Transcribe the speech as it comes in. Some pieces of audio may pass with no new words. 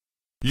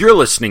You're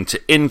listening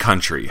to In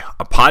Country,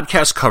 a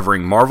podcast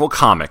covering Marvel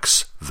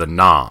Comics, The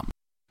Nom.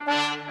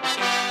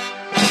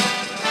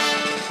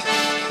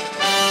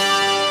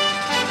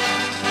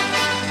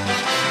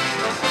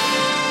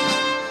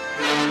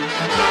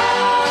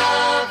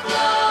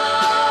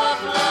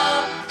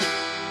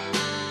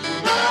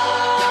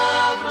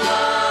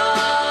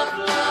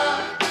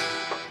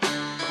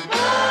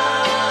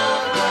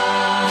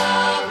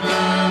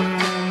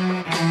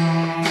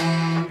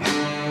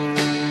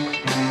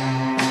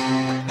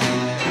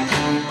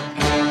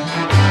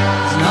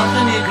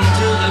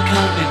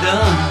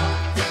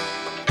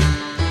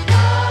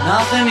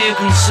 Nothing you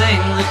can sing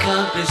that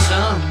can't be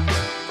sung.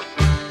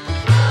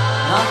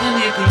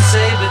 Nothing you can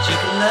say, but you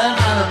can learn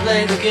how to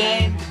play the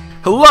game.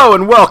 Hello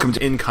and welcome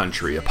to In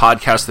Country, a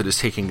podcast that is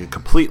taking a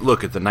complete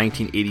look at the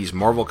 1980s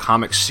Marvel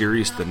Comics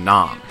series, The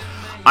Nom.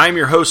 I'm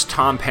your host,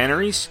 Tom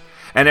Paneris,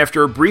 and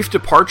after a brief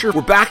departure,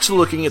 we're back to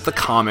looking at the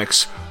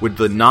comics with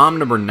The Nom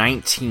number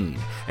 19,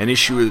 an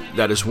issue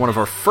that is one of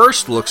our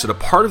first looks at a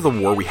part of the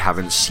war we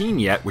haven't seen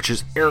yet, which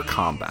is air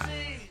combat.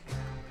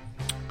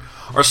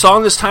 Our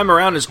song this time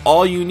around is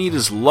All You Need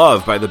Is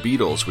Love by the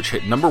Beatles, which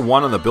hit number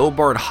 1 on the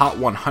Billboard Hot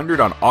 100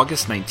 on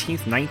August 19,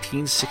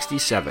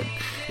 1967.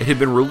 It had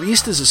been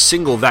released as a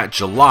single that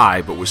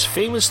July, but was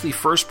famously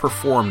first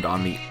performed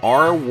on the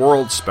Our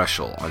World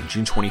special on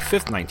June 25,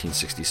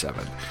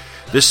 1967.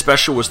 This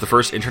special was the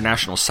first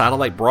international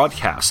satellite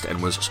broadcast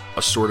and was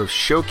a sort of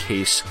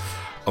showcase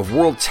of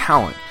world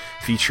talent,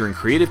 featuring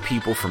creative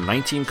people from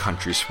 19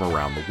 countries from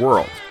around the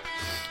world.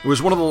 It was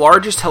one of the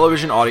largest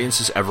television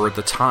audiences ever at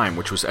the time,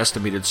 which was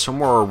estimated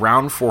somewhere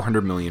around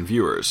 400 million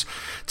viewers.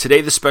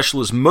 Today, the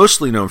special is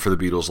mostly known for the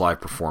Beatles' live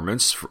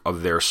performance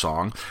of their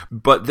song,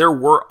 but there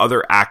were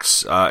other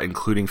acts,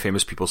 including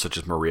famous people such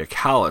as Maria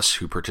Callas,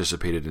 who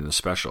participated in the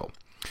special.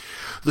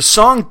 The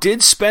song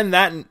did spend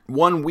that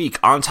 1 week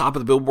on top of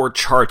the Billboard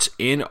charts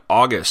in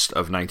August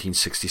of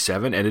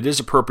 1967, and it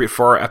is appropriate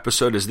for our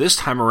episode, as this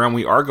time around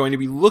we are going to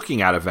be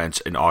looking at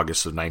events in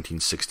August of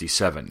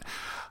 1967.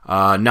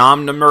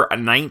 Nom number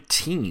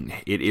 19.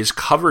 It is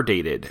cover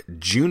dated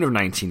June of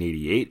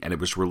 1988, and it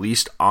was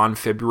released on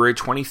February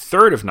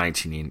 23rd of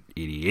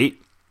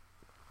 1988.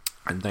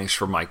 And thanks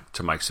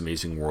to Mike's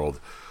Amazing World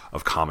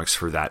of Comics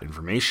for that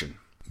information.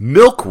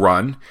 Milk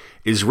Run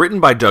is written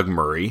by Doug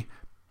Murray.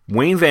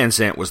 Wayne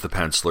Vansant was the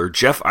penciler,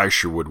 Geof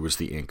Isherwood was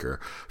the inker,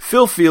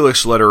 Phil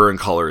Felix, letterer and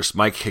colorist,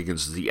 Mike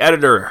Higgins was the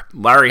editor,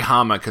 Larry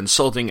Hama,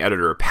 consulting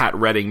editor, Pat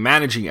Redding,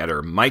 managing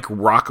editor, Mike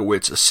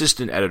Rockowitz,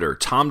 assistant editor,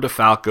 Tom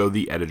DeFalco,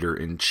 the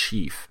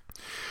editor-in-chief.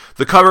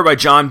 The cover by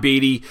John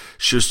Beatty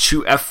shows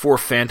two F-4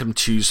 Phantom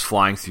IIs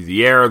flying through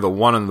the air. The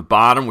one on the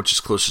bottom, which is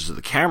closest to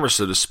the camera,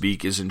 so to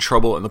speak, is in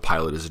trouble and the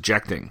pilot is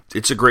ejecting.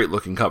 It's a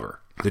great-looking cover.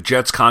 The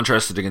jets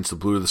contrasted against the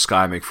blue of the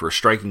sky make for a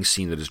striking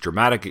scene that is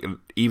dramatic,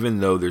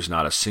 even though there's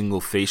not a single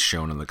face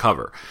shown on the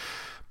cover.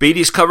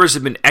 Beatty's covers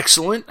have been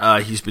excellent.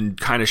 He's been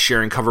kind of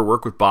sharing cover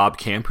work with Bob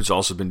Camp, who's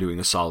also been doing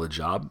a solid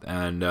job.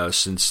 And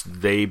since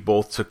they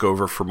both took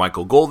over for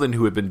Michael Golden,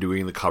 who had been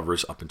doing the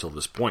covers up until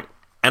this point.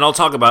 And I'll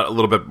talk about a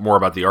little bit more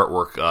about the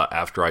artwork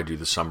after I do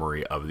the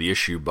summary of the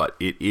issue, but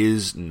it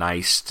is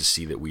nice to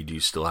see that we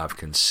do still have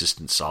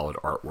consistent, solid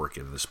artwork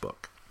in this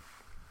book.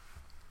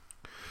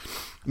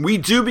 We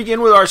do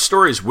begin with our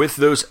stories with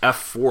those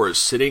F-4s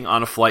sitting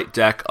on a flight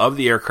deck of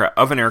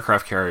an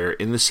aircraft carrier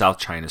in the South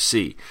China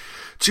Sea.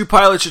 Two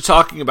pilots are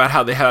talking about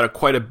how they had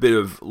quite a bit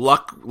of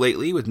luck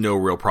lately with no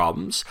real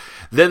problems.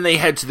 Then they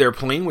head to their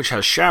plane, which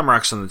has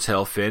shamrocks on the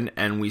tail fin,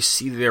 and we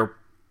see they're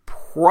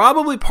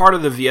probably part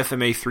of the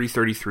VFMA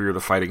 333 or the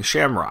Fighting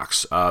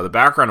Shamrocks, the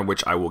background of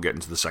which I will get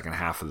into the second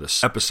half of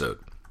this episode.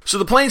 So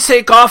the planes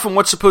take off on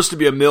what's supposed to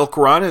be a milk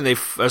run, and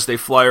as they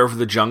fly over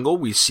the jungle,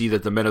 we see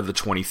that the men of the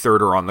 23rd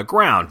are on the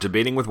ground,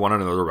 debating with one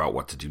another about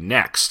what to do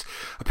next.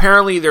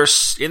 Apparently, they're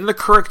in the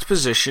correct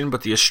position,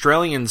 but the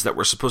Australians that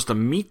were supposed to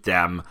meet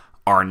them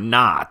are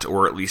not,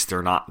 or at least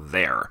they're not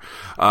there.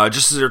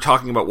 Just as they're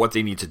talking about what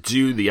they need to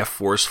do, the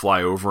F-4s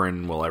fly over,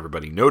 and, well,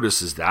 everybody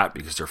notices that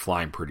because they're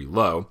flying pretty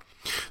low.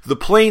 The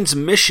plane's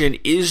mission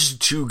is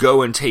to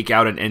go and take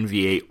out an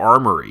NVA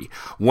armory.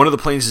 One of the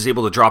planes is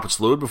able to drop its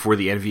load before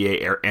the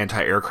NVA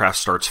anti-aircraft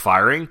starts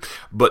firing,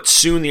 but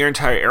soon the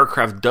entire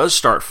aircraft does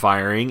start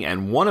firing,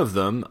 and one of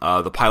them,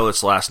 the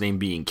pilot's last name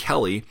being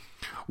Kelly,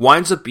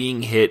 winds up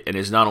being hit and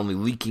is not only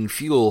leaking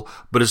fuel,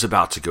 but is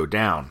about to go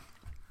down.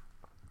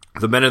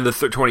 The men in the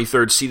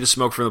 23rd see the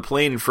smoke from the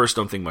plane and first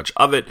don't think much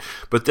of it,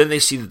 but then they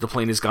see that the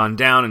plane has gone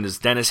down, and as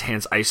Dennis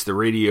hands Ice the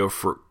radio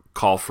for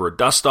call for a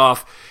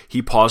dust-off,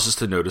 he pauses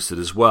to notice it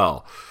as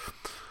well.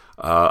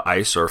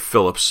 Ice, or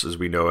Phillips as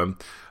we know him,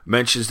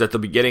 mentions that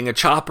they'll be getting a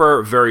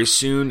chopper very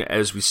soon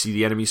as we see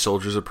the enemy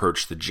soldiers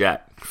approach the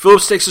jet.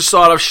 Phillips takes a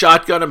sawed-off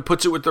shotgun and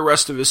puts it with the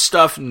rest of his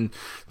stuff, and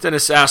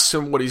Dennis asks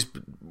him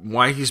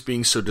why he's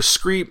being so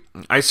discreet.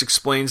 Ice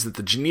explains that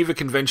the Geneva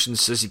Convention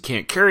says he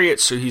can't carry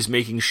it, so he's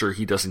making sure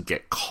he doesn't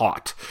get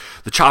caught.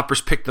 The choppers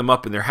pick them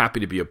up and they're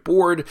happy to be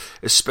aboard,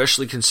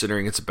 especially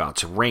considering it's about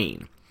to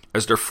rain.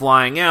 As they're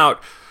flying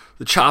out,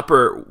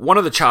 one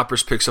of the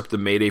choppers picks up the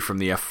Mayday from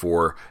the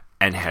F-4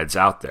 and heads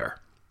out there.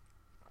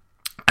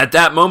 At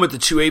that moment, the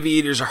two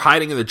aviators are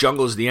hiding in the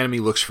jungle as the enemy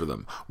looks for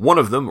them. One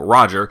of them,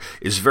 Roger,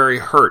 is very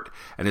hurt,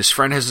 and his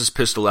friend has his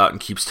pistol out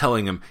and keeps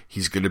telling him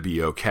he's going to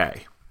be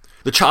okay.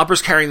 The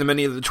choppers carrying the men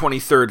of the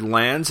 23rd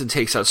lands and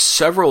takes out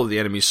several of the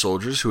enemy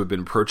soldiers who have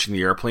been approaching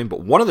the airplane,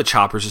 but one of the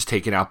choppers is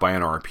taken out by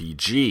an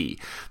RPG.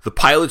 The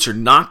pilots are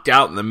knocked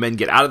out, and the men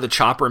get out of the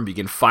chopper and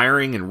begin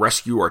firing and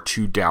rescue our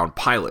two downed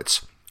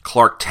pilots.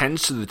 Clark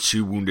tends to the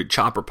two wounded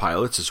chopper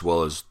pilots, as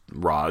well as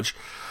Raj,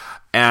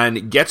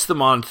 and gets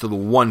them onto the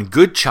one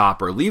good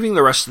chopper, leaving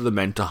the rest of the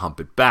men to hump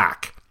it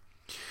back.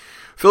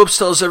 Phillips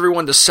tells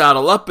everyone to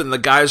saddle up, and the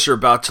guys are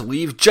about to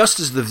leave just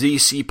as the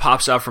VC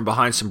pops out from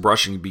behind some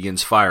brush and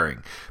begins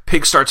firing.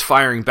 Pig starts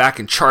firing back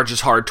and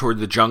charges hard toward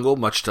the jungle,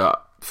 much to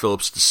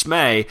Phillips'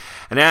 dismay,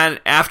 and then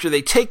after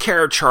they take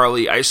care of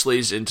Charlie, Ice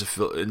lays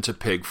into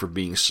Pig for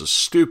being so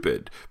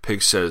stupid.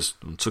 Pig says,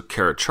 "We took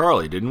care of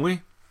Charlie, didn't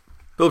we?"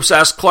 Phillips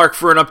asks Clark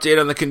for an update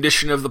on the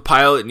condition of the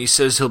pilot, and he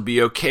says he'll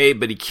be okay,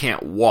 but he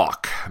can't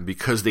walk.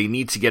 Because they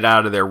need to get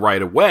out of there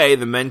right away,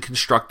 the men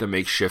construct a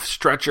makeshift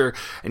stretcher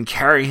and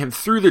carry him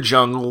through the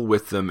jungle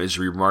with them, as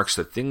he remarks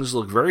that things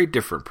look very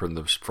different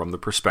from the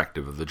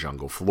perspective of the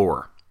jungle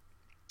floor.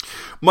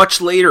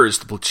 Much later, as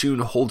the platoon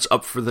holds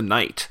up for the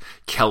night,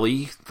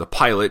 Kelly, the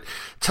pilot,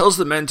 tells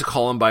the men to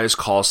call him by his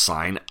call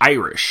sign,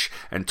 Irish,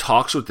 and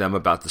talks with them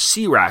about the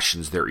sea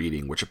rations they're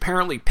eating, which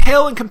apparently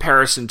pale in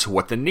comparison to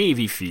what the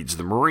Navy feeds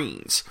the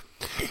Marines.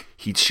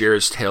 He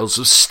shares tales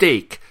of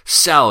steak,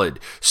 salad,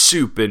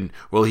 soup, and,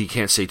 well, he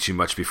can't say too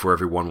much before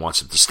everyone wants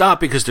him to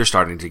stop because they're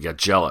starting to get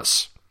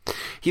jealous.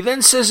 He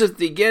then says if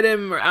they get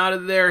him out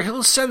of there,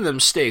 he'll send them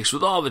steaks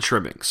with all the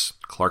trimmings.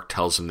 Clark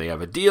tells him they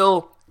have a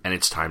deal, and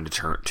it's time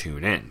to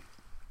tune in.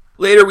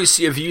 Later, we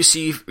see a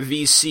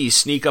VC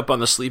sneak up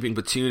on the sleeping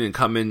platoon and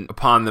come in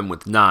upon them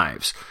with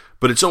knives.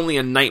 But it's only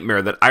a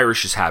nightmare that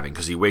Irish is having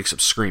because he wakes up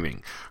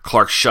screaming.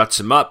 Clark shuts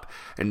him up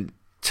and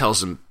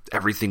tells him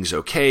everything's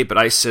okay, but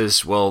Ice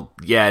says, well,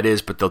 yeah, it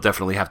is, but they'll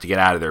definitely have to get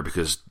out of there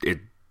because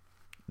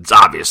it's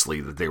obviously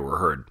that they were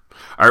hurt.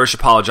 Irish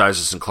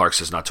apologizes and Clark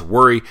says not to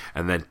worry,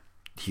 and then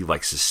he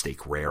likes his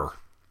steak rare.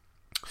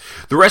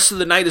 The rest of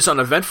the night is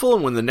uneventful,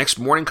 and when the next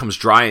morning comes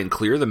dry and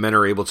clear, the men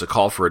are able to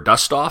call for a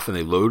dust-off, and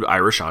they load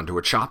Irish onto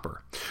a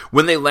chopper.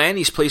 When they land,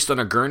 he's placed on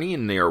a gurney,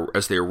 and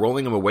as they are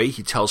rolling him away,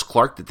 he tells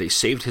Clark that they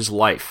saved his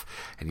life,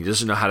 and he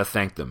doesn't know how to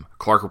thank them.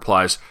 Clark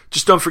replies,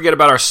 "Just don't forget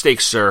about our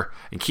steaks, sir,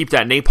 and keep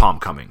that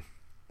napalm coming."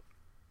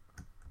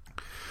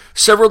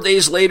 Several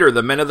days later,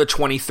 the men of the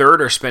 23rd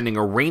are spending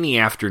a rainy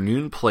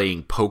afternoon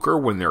playing poker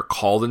when they're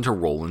called into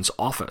Roland's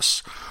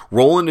office.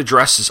 Roland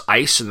addresses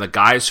Ice and the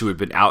guys who had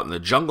been out in the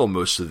jungle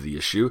most of the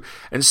issue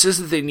and says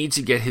that they need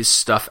to get his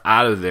stuff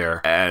out of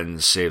there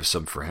and save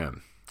some for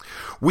him.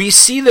 We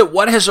see that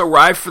what has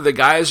arrived for the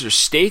guys are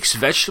steaks,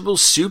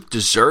 vegetables, soup,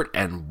 dessert,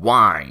 and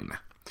wine.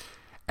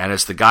 And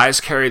as the guys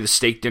carry the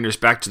steak dinners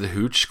back to the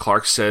hooch,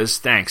 Clark says,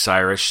 "Thanks,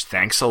 Irish.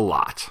 Thanks a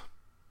lot."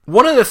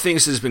 One of the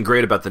things that has been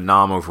great about the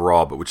NOM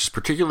overall, but which is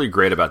particularly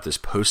great about this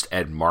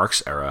post-Ed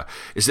Marks era,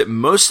 is that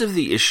most of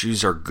the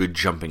issues are good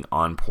jumping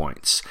on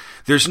points.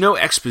 There's no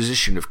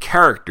exposition of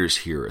characters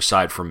here,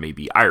 aside from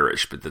maybe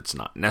Irish, but that's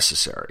not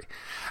necessary.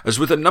 As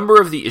with a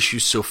number of the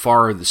issues so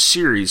far, the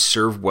series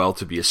serve well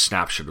to be a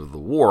snapshot of the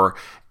war,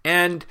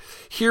 and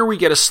here we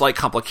get a slight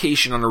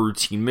complication on a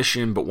routine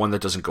mission, but one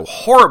that doesn't go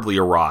horribly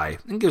awry,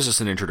 and gives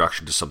us an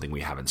introduction to something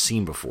we haven't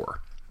seen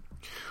before.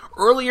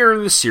 Earlier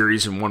in the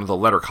series, in one of the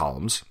letter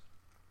columns,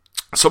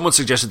 someone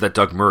suggested that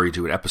Doug Murray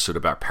do an episode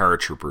about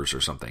paratroopers or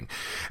something.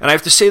 And I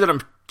have to say that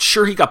I'm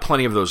sure he got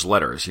plenty of those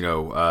letters.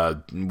 Why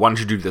don't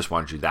you do this, why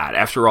don't you do that?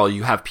 After all,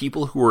 you have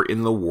people who are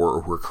in the war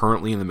or who are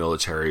currently in the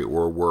military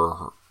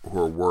or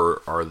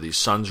are the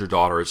sons or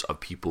daughters of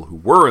people who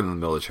were in the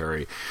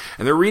military,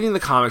 and they're reading the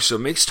comics, so it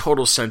makes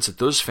total sense that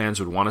those fans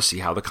would want to see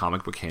how the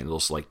comic book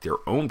handles like their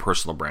own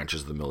personal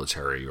branches of the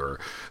military or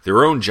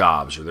their own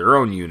jobs or their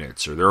own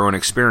units or their own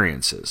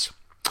experiences.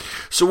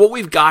 So what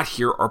we've got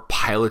here are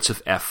pilots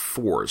of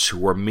F-4s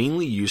who are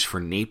mainly used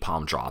for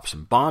napalm drops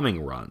and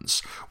bombing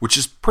runs, which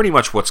is pretty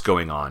much what's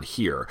going on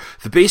here.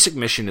 The basic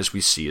mission, as we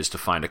see, is to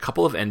find a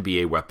couple of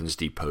NBA weapons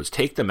depots,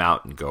 take them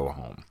out, and go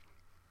home.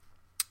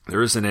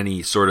 There isn't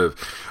any sort of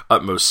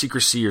utmost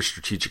secrecy or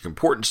strategic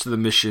importance to the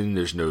mission.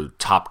 There's no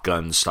Top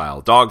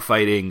Gun-style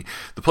dogfighting.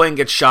 The plane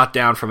gets shot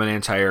down from an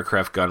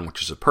anti-aircraft gun,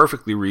 which is a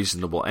perfectly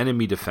reasonable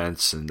enemy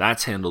defense, and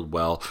that's handled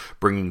well,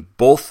 bringing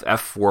both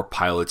F-4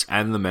 pilots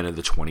and the men of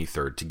the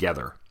 23rd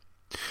together.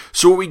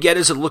 So what we get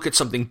is a look at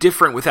something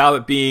different without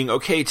it being,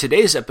 okay,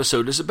 today's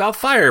episode is about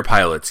fire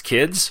pilots,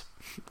 kids,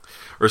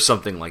 or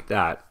something like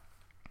that.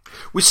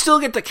 We still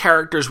get the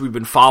characters we've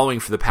been following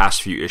for the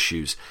past few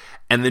issues,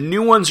 and the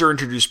new ones are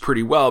introduced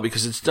pretty well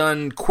because it's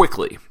done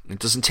quickly. It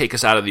doesn't take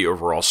us out of the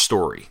overall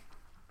story.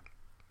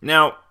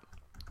 Now,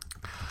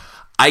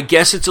 I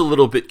guess it's a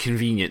little bit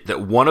convenient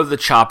that one of the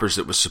choppers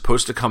that was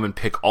supposed to come and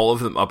pick all of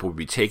them up would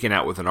be taken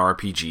out with an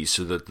RPG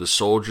so that the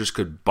soldiers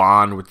could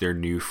bond with their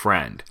new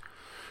friend.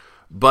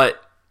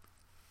 But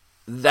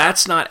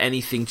that's not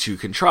anything too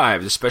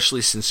contrived,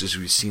 especially since, as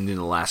we've seen in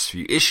the last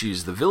few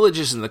issues, the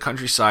villages in the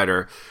countryside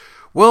are,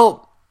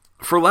 well,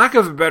 for lack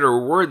of a better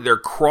word, they're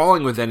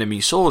crawling with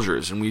enemy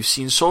soldiers, and we've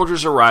seen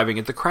soldiers arriving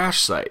at the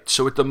crash site.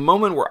 So at the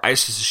moment where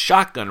ISIS is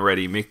shotgun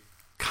ready,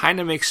 kind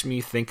of makes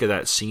me think of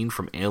that scene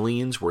from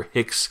Aliens where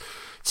Hicks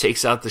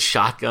takes out the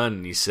shotgun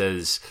and he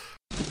says,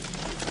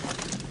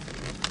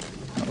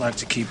 I'd like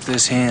to keep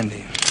this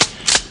handy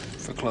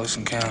for close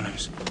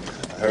encounters.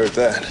 I heard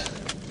that.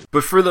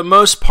 But for the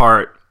most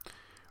part,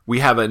 we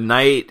have a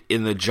night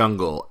in the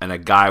jungle and a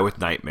guy with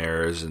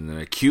nightmares and then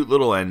a cute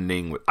little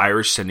ending with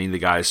Irish sending the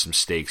guys some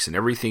steaks and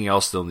everything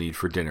else they'll need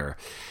for dinner.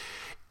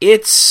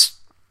 It's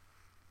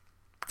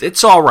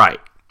all right.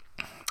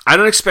 I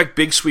don't expect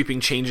big sweeping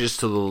changes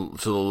to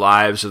the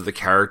lives of the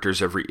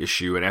characters every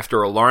issue, and after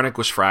Alarnic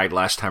was fragged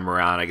last time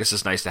around, I guess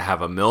it's nice to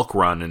have a milk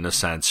run in a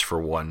sense for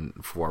one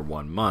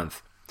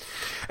month.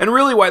 And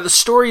really, why the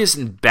story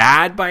isn't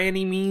bad by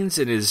any means,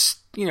 it is,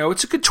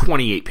 it's a good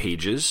 28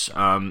 pages.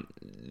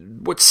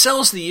 What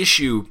sells the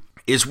issue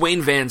is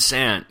Wayne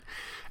Vansant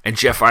and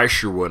Geof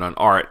Isherwood on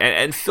art,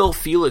 and Phil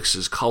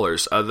Felix's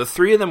colors. The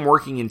three of them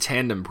working in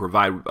tandem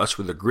provide us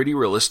with a gritty,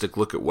 realistic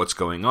look at what's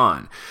going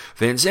on.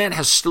 Vansant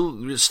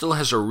still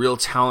has a real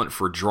talent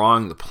for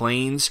drawing the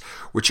planes,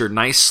 which are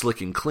nice,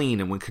 slick, and clean,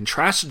 and when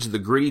contrasted to the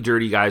gritty,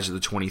 dirty guys of the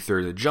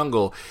 23rd of the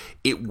Jungle,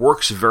 it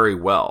works very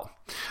well.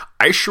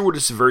 Isherwood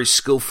is a very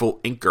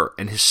skillful inker,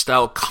 and his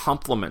style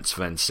complements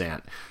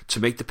Vansant to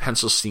make the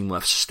pencil seem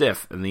less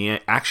stiff, and the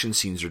action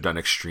scenes are done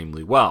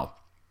extremely well.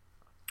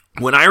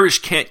 When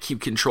Irish can't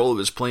keep control of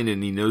his plane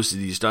and he knows that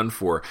he's done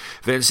for,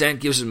 Vansant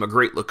gives him a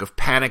great look of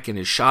panic, and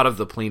his shot of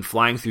the plane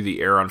flying through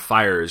the air on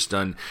fire is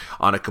done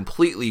on a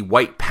completely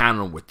white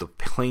panel with the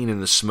plane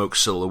and the smoke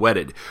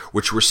silhouetted,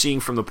 which we're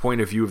seeing from the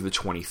point of view of the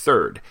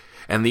 23rd.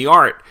 And the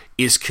art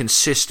is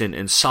consistent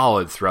and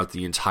solid throughout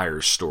the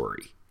entire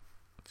story.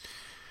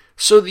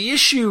 So the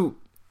issue,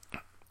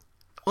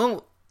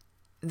 well,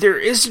 there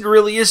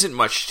isn't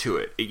much to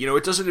it.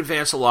 It doesn't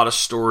advance a lot of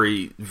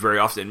story very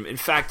often. In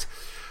fact,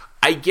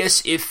 I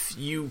guess if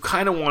you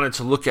kind of wanted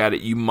to look at it,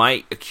 you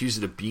might accuse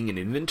it of being an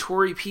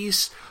inventory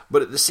piece,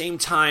 but at the same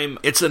time,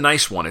 it's a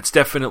nice one. It's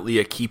definitely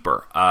a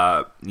keeper,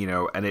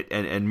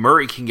 and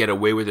Murray can get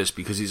away with this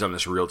because he's on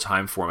this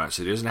real-time format,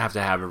 so he doesn't have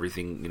to have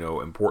everything,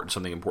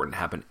 something important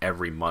happen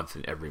every month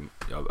in every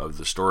of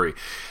the story.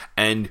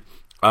 And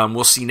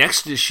we'll see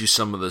next issue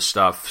some of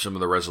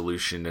the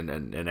resolution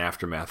and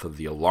aftermath of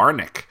the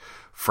Alarnic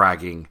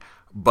fragging,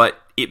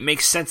 but it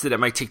makes sense that it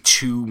might take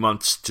 2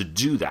 months to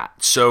do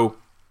that. So,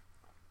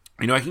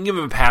 I can give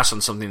him a pass on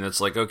something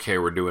that's like, okay,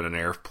 we're doing an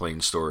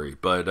airplane story,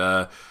 but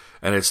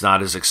and it's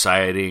not as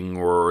exciting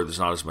or there's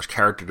not as much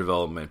character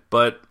development,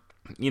 but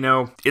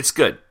it's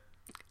good,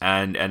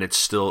 and it's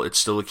still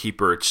a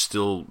keeper. It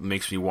still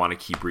makes me want to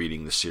keep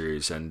reading the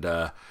series, and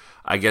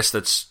I guess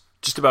that's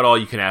just about all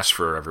you can ask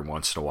for every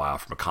once in a while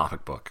from a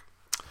comic book.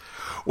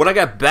 When I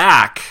get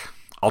back,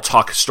 I'll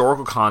talk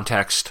historical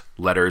context,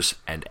 letters,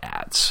 and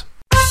ads.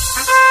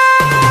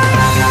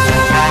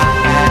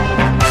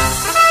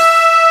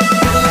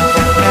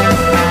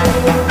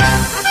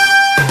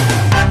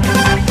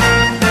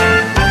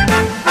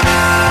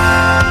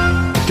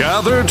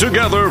 Gathered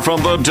together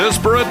from the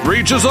disparate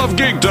reaches of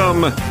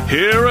geekdom,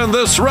 here in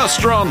this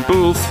restaurant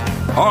booth,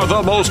 are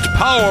the most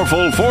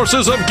powerful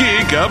forces of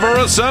geek ever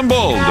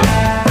assembled.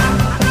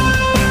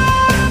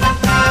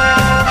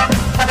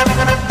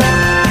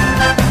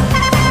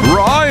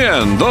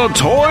 Ryan, the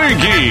toy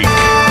geek.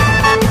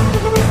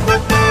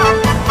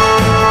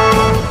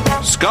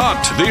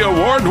 Scott, the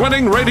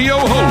award-winning radio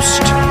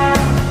host.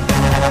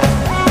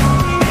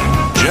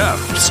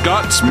 Jeff,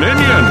 Scott's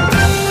minion.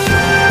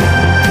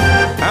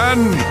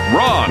 And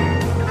Ron,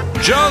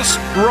 just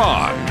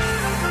Ron.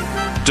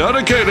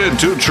 Dedicated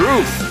to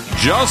truth,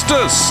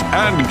 justice,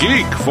 and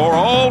geek for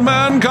all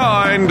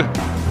mankind.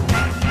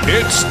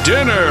 It's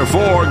Dinner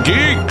for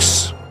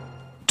Geeks.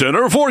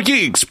 Dinner for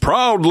Geeks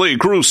proudly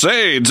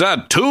crusades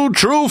at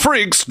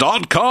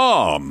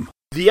twotruefreaks.com.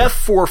 The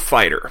F-4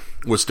 fighter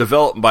was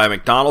developed by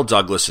McDonnell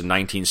Douglas in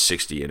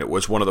 1960, and it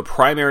was one of the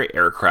primary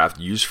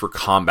aircraft used for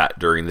combat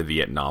during the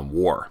Vietnam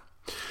War.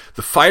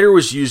 The fighter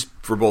was used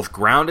for both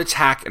ground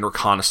attack and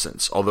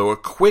reconnaissance, although a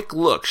quick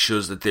look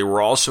shows that they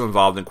were also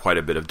involved in quite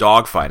a bit of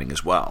dogfighting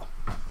as well.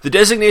 The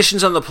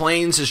designations on the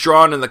planes as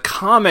drawn in the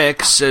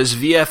comics says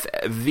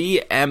VMFA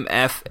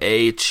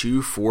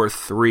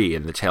 243,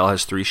 and the tail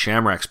has 3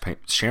 shamrocks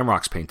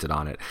painted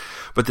on it.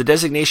 But the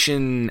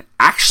designation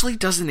actually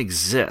doesn't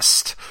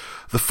exist.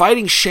 The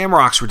Fighting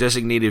Shamrocks were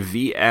designated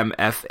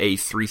VMFA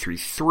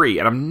 333,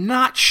 and I'm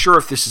not sure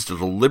if this is a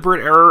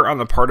deliberate error on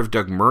the part of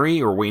Doug Murray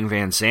or Wayne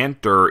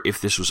Vansant, or if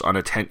this was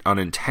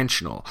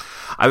unintentional.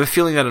 I have a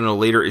feeling that in a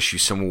later issue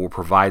someone will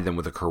provide them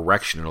with a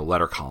correction in a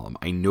letter column.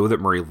 I know that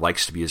Murray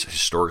likes to be as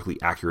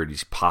historically accurate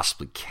as he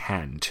possibly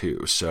can,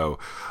 too, so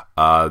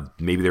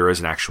maybe there is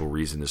an actual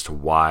reason as to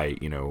why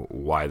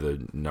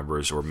the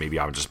numbers, or maybe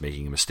I'm just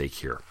making a mistake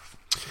here.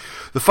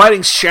 The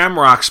Fighting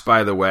Shamrocks,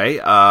 by the way,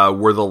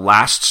 were the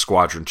last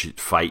squadron to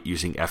fight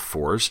using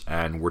F-4s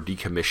and were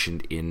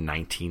decommissioned in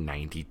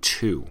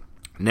 1992.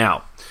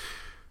 Now,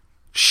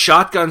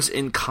 shotguns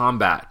in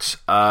combat.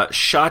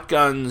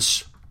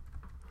 Shotguns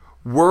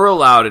were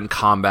allowed in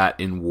combat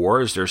in war,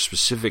 as there are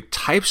specific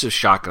types of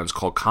shotguns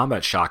called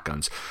combat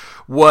shotguns.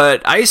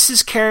 What ICE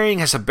is carrying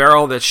has a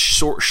barrel that's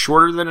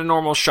shorter than a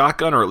normal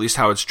shotgun, or at least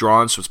how it's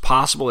drawn, so it's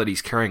possible that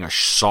he's carrying a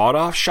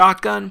sawed-off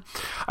shotgun.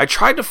 I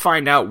tried to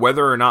find out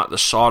whether or not the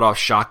sawed-off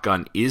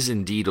shotgun is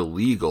indeed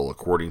illegal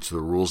according to the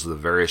rules of the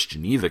various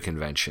Geneva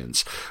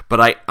Conventions, but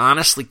I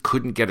honestly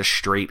couldn't get a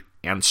straight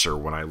answer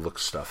when I looked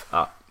stuff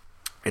up.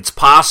 It's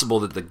possible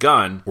that the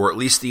gun, or at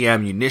least the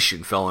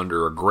ammunition, fell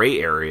under a gray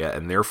area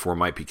and therefore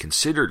might be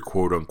considered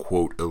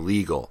quote-unquote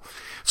illegal.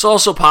 It's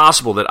also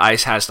possible that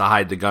ICE has to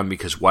hide the gun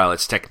because while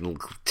it's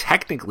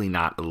technically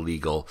not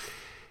illegal,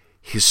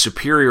 his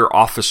superior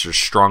officers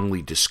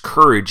strongly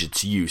discourage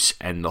its use,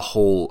 and the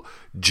whole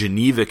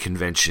Geneva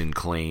Convention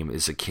claim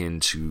is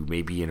akin to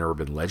maybe an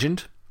urban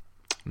legend?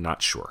 I'm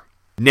not sure.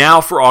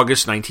 Now for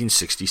August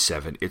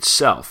 1967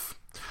 itself.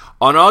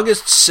 On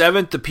August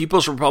 7th, the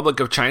People's Republic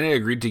of China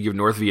agreed to give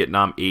North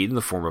Vietnam aid in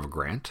the form of a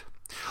grant.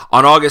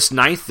 On August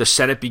 9th, the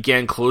Senate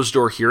began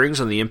closed-door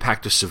hearings on the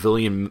impact of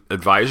civilian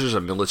advisors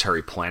on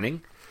military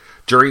planning.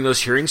 During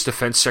those hearings,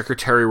 Defense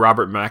Secretary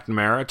Robert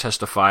McNamara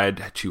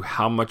testified to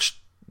how much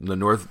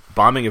the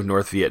bombing of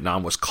North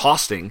Vietnam was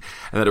costing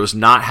and that it was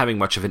not having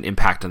much of an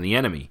impact on the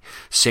enemy,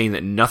 saying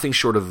that nothing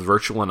short of the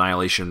virtual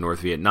annihilation of North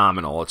Vietnam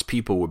and all its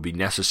people would be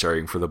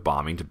necessary for the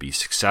bombing to be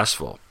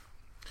successful.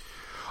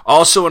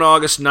 Also on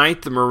August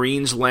 9th, the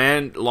Marines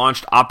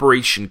launched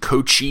Operation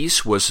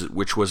Cochise,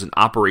 which was an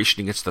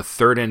operation against the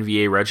 3rd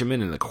NVA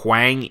Regiment in the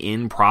Quang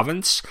Yên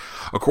province.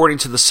 According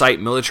to the site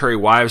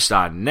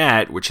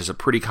militarywives.net, which has a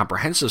pretty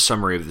comprehensive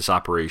summary of this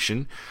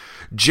operation,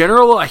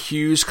 General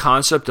Ahu's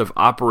concept of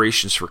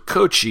operations for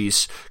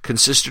Cochise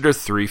consisted of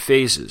 3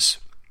 phases.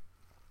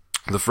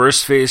 The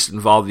first phase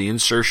involved the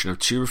insertion of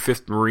 2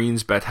 5th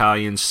Marines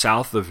battalions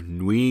south of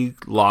Nguy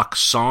Loc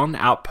Son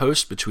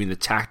outpost between the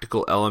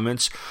tactical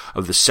elements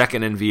of the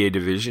 2nd NVA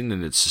Division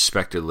and its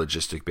suspected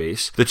logistic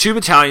base. The 2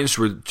 battalions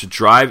were to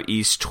drive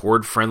east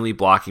toward friendly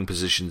blocking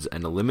positions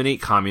and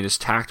eliminate communist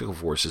tactical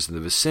forces in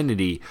the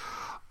vicinity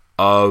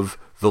of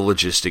the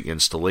logistic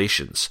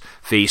installations.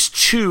 Phase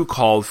 2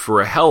 called for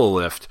a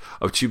helilift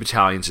of 2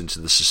 battalions into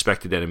the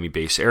suspected enemy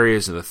base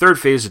areas, and the third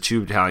phase, a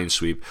 2 battalion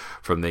sweep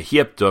from the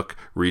Hiep Duc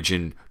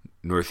region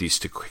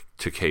northeast to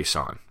Khe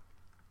Sanh.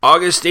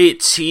 August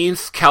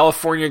 18th,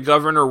 California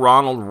Governor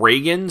Ronald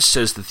Reagan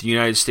says that the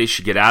United States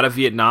should get out of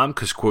Vietnam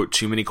because, quote,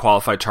 too many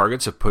qualified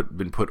targets have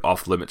been put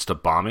off limits to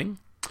bombing.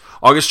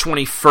 August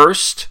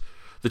 21st,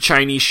 the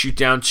Chinese shoot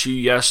down 2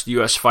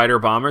 U.S. fighter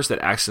bombers that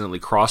accidentally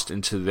crossed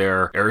into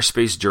their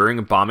airspace during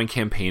a bombing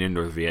campaign in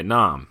North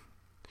Vietnam.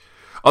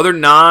 Other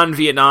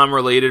non-Vietnam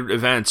related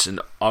events in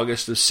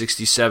August of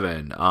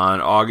 1967.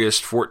 On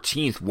August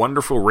 14th,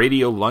 Wonderful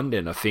Radio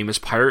London, a famous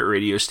pirate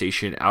radio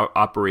station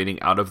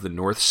operating out of the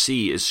North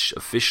Sea, is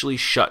officially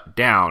shut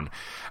down,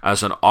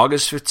 as on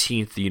August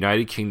 15th, the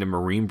United Kingdom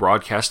Marine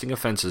Broadcasting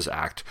Offences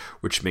Act,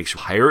 which makes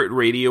pirate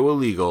radio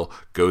illegal,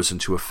 goes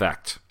into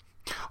effect.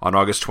 On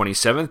August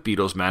 27th,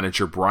 Beatles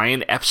manager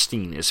Brian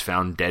Epstein is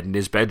found dead in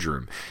his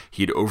bedroom.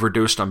 He had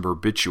overdosed on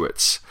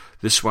barbiturates.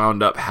 This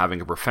wound up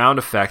having a profound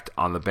effect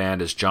on the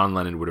band, as John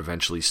Lennon would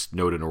eventually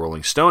note in a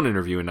Rolling Stone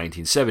interview in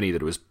 1970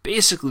 that it was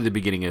basically the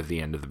beginning of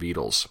the end of the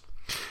Beatles.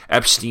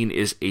 Epstein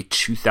is a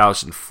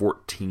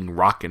 2014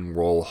 Rock and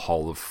Roll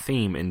Hall of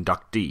Fame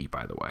inductee,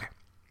 by the way.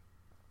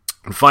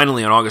 And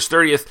finally, on August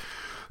 30th,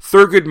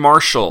 Thurgood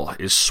Marshall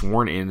is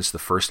sworn in as the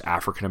first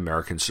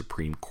African-American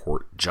Supreme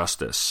Court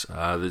Justice.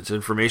 This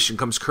information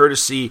comes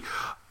courtesy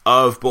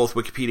of both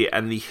Wikipedia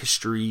and the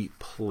History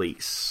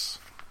Place.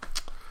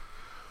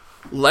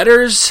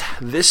 Letters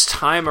this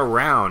time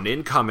around,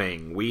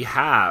 incoming. We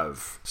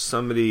have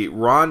somebody,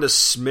 Rhonda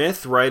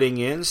Smith, writing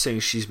in saying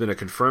she's been a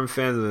confirmed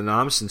fan of the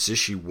Nom since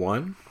issue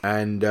 1.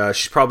 And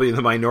she's probably in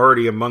the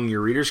minority among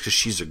your readers because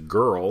she's a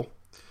girl.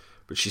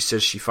 But she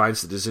says she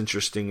finds it as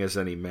interesting as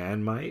any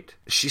man might.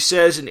 She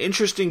says, an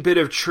interesting bit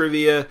of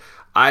trivia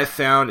I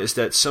found is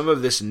that some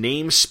of this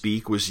name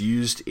speak was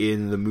used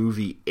in the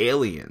movie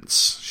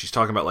Aliens. She's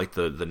talking about like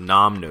the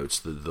nom notes,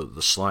 the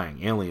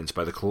slang. Aliens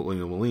by the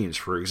Colonial Marines.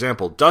 For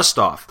example, Dust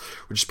Off,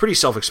 which is pretty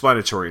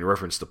self-explanatory in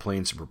reference to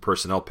planes and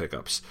personnel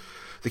pickups.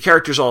 The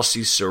characters all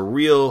seem so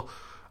real.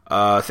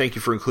 Thank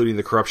you for including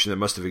the corruption that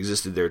must have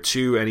existed there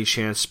too. Any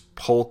chance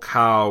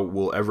Polkow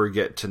will ever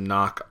get to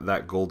knock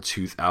that gold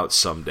tooth out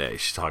someday?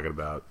 She's talking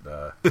about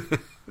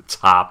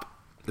Top.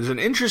 There's an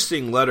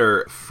interesting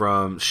letter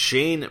from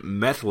Shane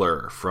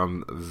Metler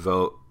from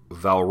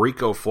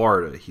Valrico,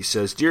 Florida. He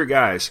says, Dear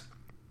guys,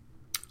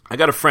 I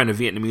got a friend, a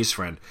Vietnamese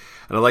friend,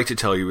 and I'd like to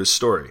tell you his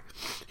story.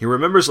 He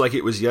remembers like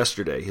it was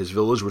yesterday. His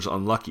village was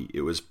unlucky.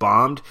 It was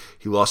bombed.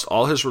 He lost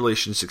all his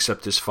relations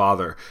except his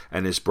father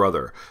and his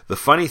brother. The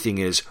funny thing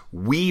is,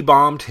 we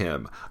bombed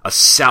him, a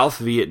South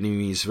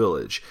Vietnamese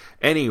village.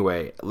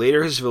 Anyway,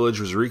 later his village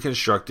was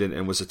reconstructed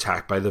and was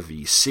attacked by the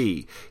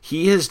VC.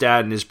 He, his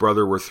dad, and his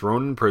brother were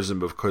thrown in prison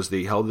because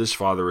they held his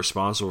father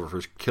responsible for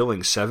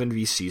killing 7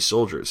 VC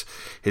soldiers.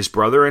 His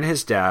brother and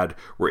his dad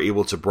were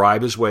able to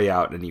bribe his way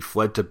out, and he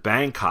fled to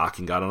Bangkok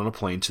and got on a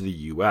plane to the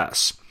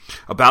U.S.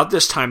 About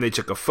this time, they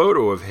took a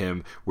photo of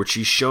him, which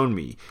he's shown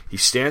me. He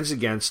stands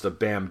against a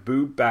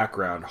bamboo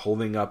background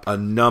holding up a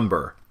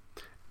number,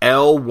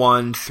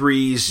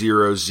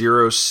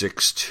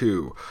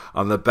 L130062.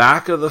 On the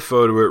back of the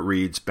photo, it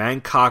reads,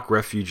 Bangkok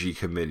Refugee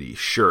Committee,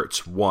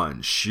 shirts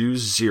 1,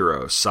 shoes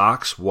 0,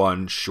 socks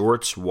 1,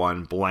 shorts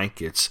 1,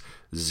 blankets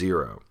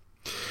 0.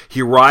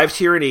 He arrived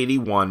here in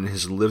 81 and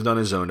has lived on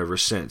his own ever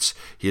since.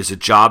 He has a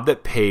job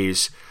that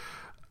pays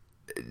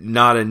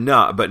not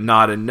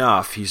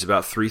enough. He's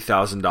about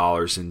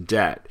 $3,000 in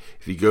debt.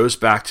 If he goes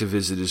back to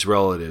visit his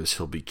relatives,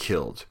 he'll be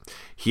killed.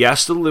 He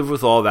has to live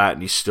with all that,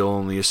 and he's still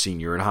only a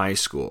senior in high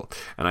school.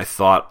 And I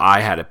thought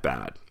I had it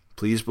bad.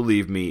 Please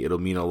believe me, it'll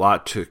mean a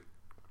lot to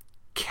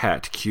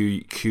Ket,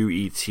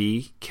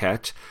 Q-E-T,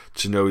 Ket,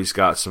 to know he's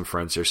got some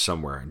friends there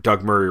somewhere. And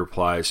Doug Murray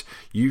replies,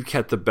 you've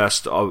kept the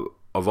best of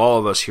all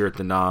of us here at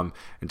the NOM,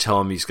 and tell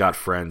him he's got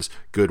friends,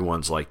 good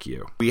ones like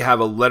you. We have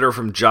a letter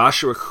from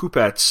Joshua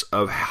Kupetz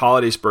of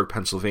Hollidaysburg,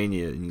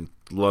 Pennsylvania, and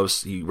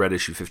he read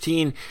issue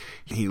 15.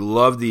 He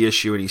loved the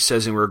issue, and he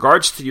says, in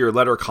regards to your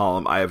letter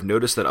column, I have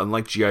noticed that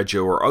unlike G.I.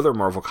 Joe or other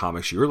Marvel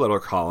comics, your letter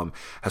column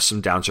has some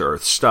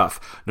down-to-earth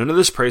stuff. None of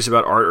this praise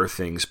about art or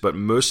things, but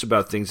most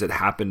about things that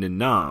happened in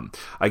NOM.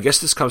 I guess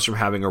this comes from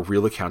having a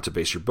real account to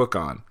base your book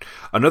on.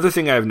 Another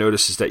thing I have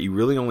noticed is that you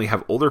really only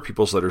have older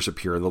people's letters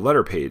appear on the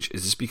letter page.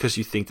 Is this because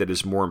you think that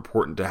it's more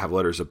important to have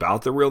letters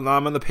about the real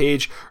NOM on the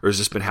page, or has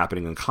this been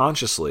happening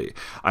unconsciously?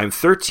 I am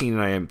 13,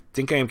 and I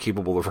think I am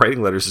capable of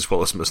writing letters as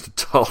well as most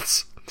adults.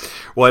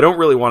 Well, I don't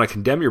really want to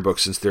condemn your book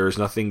since there is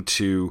nothing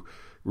to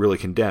really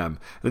condemn.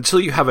 And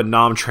until you have a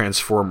NOM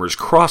Transformers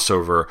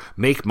crossover,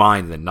 make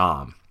mine the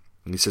NOM.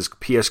 And he says,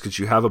 P.S. could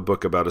you have a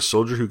book about a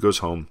soldier who goes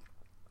home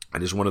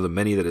and is one of the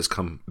many that has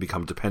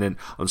become dependent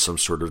on some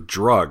sort of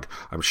drug?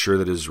 I'm sure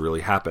that has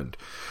really happened.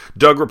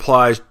 Doug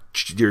replies,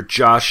 Dear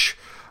Josh,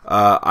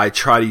 I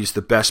try to use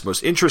the best,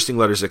 most interesting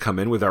letters that come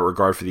in without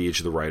regard for the age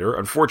of the writer.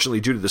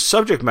 Unfortunately, due to the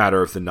subject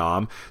matter of the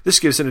NOM,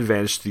 this gives an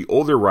advantage to the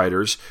older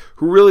writers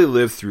who really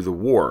lived through the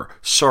war.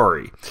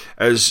 Sorry.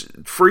 As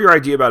for your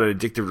idea about an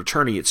addictive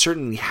attorney, it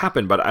certainly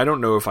happened, but I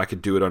don't know if I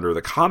could do it under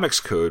the comics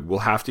code. We'll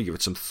have to give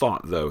it some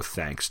thought, though.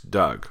 Thanks,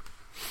 Doug.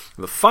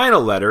 The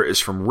final letter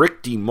is from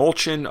Rick D.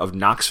 Mulchin of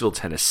Knoxville,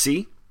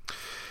 Tennessee.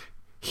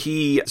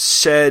 He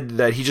said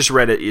that he just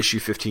read issue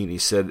 15. He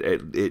said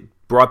it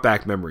brought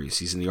back memories.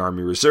 He's in the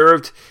Army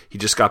Reserved. He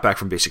just got back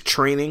from basic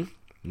training.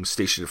 He was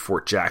stationed at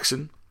Fort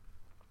Jackson.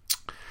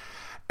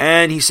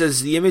 And he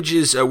says the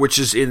images, which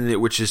is in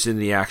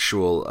the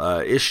actual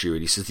issue,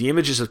 and he says the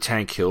images of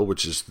Tank Hill,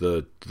 which is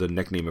the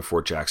nickname of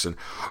Fort Jackson,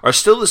 are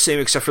still the same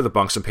except for the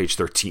bunks on page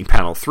 13,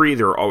 panel 3.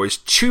 There are always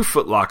 2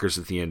 footlockers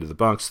at the end of the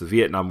bunks. The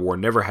Vietnam War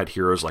never had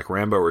heroes like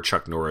Rambo or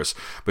Chuck Norris,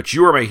 but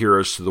you are my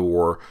heroes to the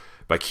war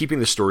by keeping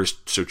the stories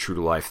so true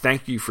to life.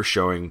 Thank you for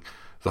showing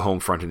the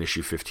home front in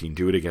issue 15.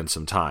 Do it again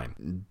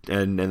sometime.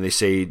 And they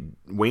say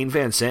Wayne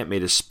Vansant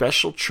made a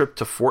special trip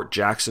to Fort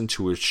Jackson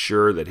to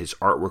ensure that his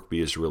artwork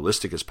be as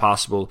realistic as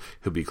possible.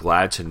 He'll be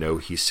glad to know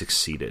he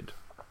succeeded.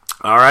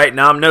 All right,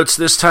 NOM notes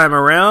this time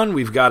around.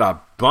 We've got a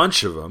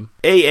bunch of them.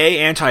 AA,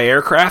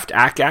 anti-aircraft,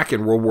 AC-AC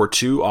in World War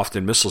II,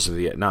 often missiles in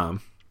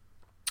Vietnam.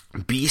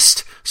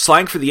 Beast,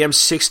 slang for the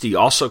M60,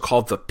 also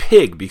called the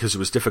Pig because it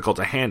was difficult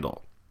to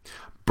handle.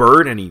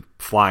 Bird, any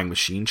flying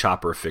machine,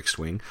 chopper, or fixed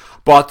wing.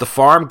 Bought the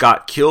farm,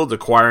 got killed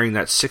acquiring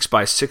that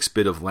 6x6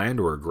 bit of land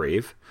or a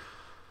grave.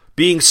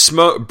 Bring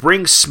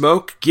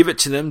smoke, give it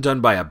to them,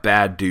 done by a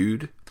bad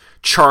dude.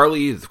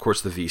 Charlie, of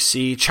course the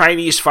VC.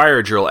 Chinese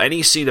fire drill,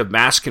 any scene of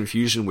mass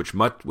confusion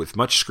with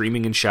much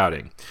screaming and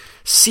shouting.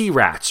 Sea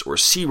rats or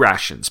sea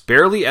rations,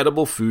 barely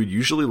edible food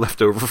usually left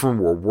over from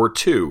World War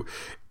II.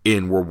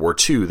 In World War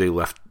II, they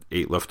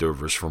ate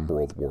leftovers from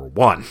World War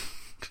I.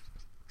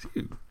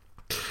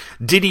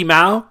 Diddy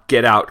Mao,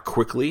 get out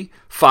quickly.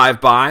 5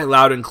 by,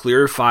 loud and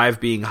clear, 5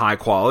 being high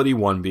quality,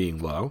 1 being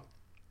low.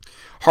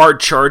 Hard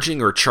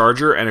charging or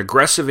charger, an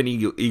aggressive and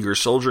eager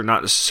soldier,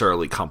 not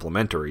necessarily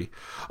complimentary.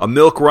 A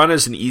milk run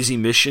is an easy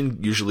mission,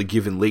 usually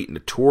given late in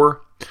a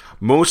tour.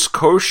 Most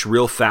Kosh,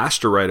 real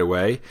fast or right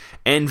away.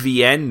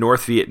 NVN,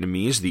 North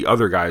Vietnamese, the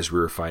other guys we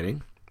were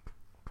fighting.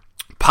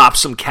 Pop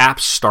some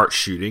caps, start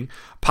shooting.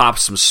 Pop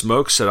some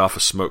smoke, set off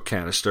a smoke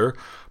canister.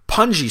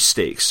 Punji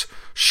stakes,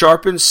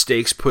 sharpened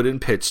stakes put in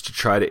pits to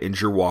try to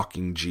injure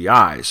walking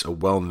GIs, a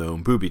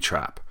well-known booby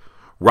trap.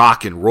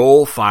 Rock and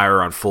roll,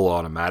 fire on full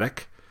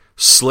automatic.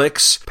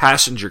 Slicks,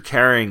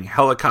 passenger-carrying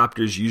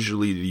helicopters,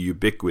 usually the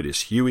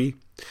ubiquitous Huey.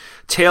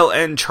 Tail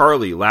end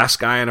Charlie, last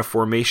guy in a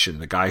formation,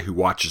 the guy who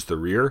watches the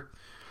rear.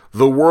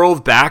 The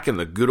world back in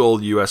the good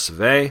old US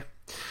of A.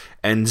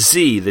 And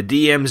Z, the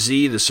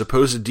DMZ, the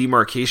supposed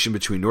demarcation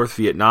between North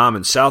Vietnam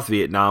and South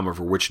Vietnam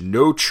over which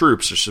no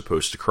troops are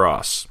supposed to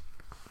cross.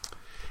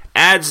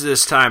 Ads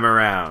this time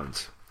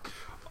around.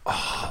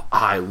 Oh,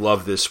 I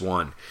love this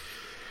one.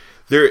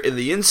 There in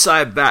the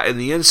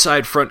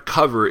inside front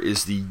cover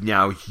is the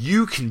now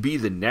you can be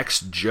the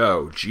next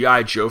Joe,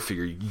 G.I. Joe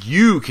figure.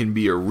 You can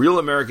be a real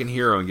American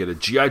hero and get a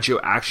G.I. Joe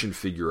action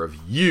figure of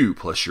you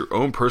plus your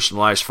own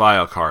personalized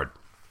file card.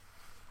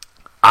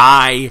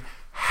 I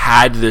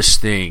had this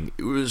thing.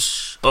 It was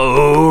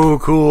so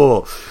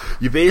cool.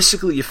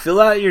 You fill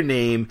out your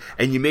name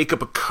and you make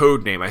up a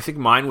code name. I think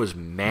mine was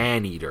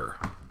Maneater.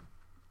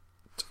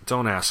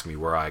 Don't ask me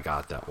where I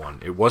got that one.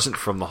 It wasn't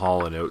from the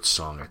Hall & Oates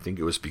song. I think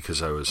it was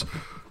because I was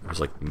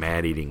like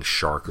man-eating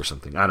shark or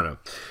something. I don't know.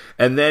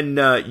 And then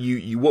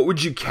you what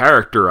would you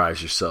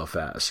characterize yourself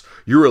as?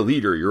 You're a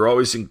leader. You're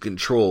always in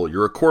control.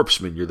 You're a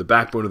corpsman. You're the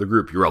backbone of the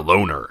group. You're a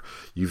loner.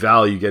 You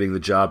value getting the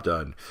job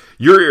done.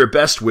 You're at your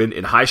best when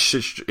in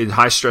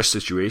high-stress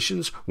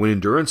situations, when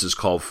endurance is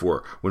called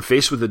for, when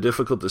faced with a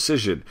difficult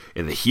decision,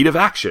 in the heat of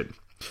action.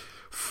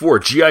 4.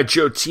 G.I.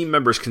 Joe team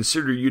members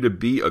consider you to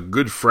be a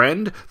good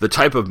friend, the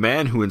type of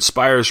man who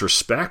inspires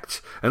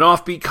respect, an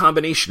offbeat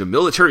combination of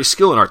military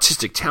skill and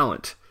artistic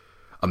talent.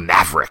 A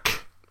maverick.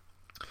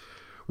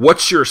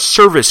 What's your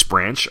service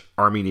branch?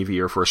 Army, Navy,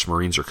 Air Force,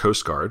 Marines, or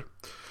Coast Guard.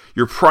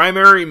 Your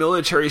primary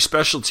military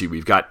specialty,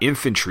 we've got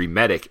infantry,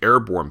 medic,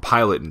 airborne,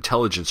 pilot,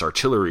 intelligence,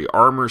 artillery,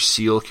 armor,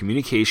 SEAL,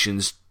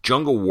 communications,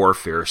 jungle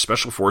warfare,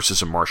 special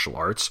forces, and martial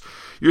arts.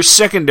 Your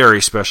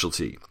secondary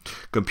specialty,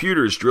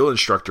 computers, drill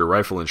instructor,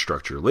 rifle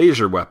instructor,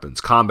 laser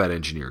weapons, combat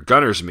engineer,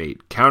 gunner's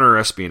mate,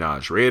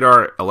 counter-espionage,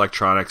 radar,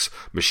 electronics,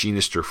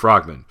 machinist, or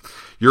frogman.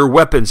 Your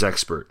weapons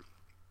expert,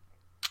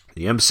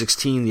 the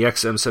M16, the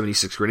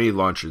XM76 grenade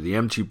launcher, the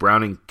M2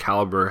 Browning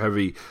caliber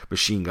heavy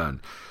machine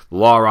gun, the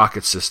Law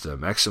rocket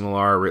system,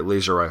 XMLR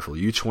laser rifle,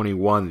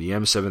 U-21, the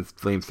M7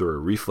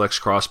 flamethrower, reflex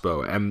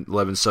crossbow,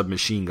 M11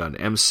 submachine gun,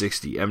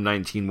 M60,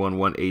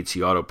 M1911 AT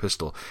auto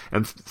pistol,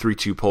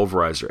 M32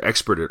 pulverizer,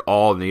 expert at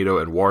all NATO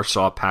and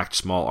Warsaw Pact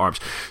small arms.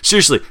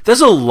 Seriously,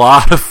 there's a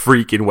lot of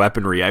freaking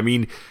weaponry. I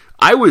mean,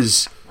 I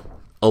was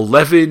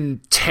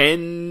 11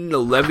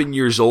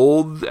 years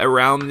old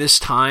around this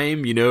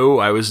time, you know.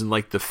 I was in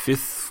like the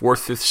 4th,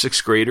 5th,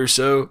 6th grade or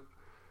so.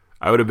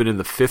 I would have been in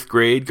the 5th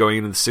grade going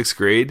into the 6th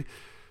grade.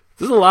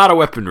 There's a lot of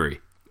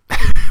weaponry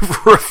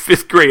for a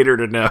 5th grader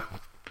to know.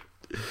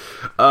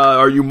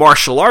 Are you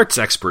martial arts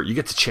expert? You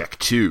get to check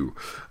too.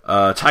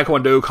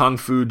 Taekwondo, Kung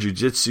Fu,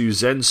 Jiu-Jitsu,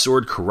 Zen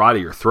sword,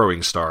 karate, or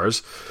throwing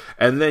stars.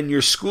 And then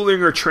your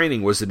schooling or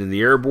training, was it in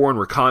the airborne,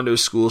 recondo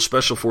school,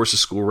 special forces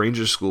school,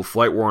 ranger school,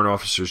 flight warrant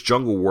officers,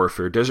 jungle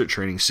warfare, desert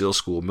training, SEAL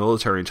school,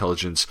 military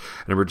intelligence,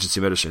 and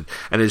emergency medicine?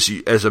 And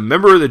as a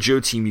member of the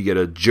Joe team, you get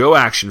a Joe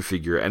action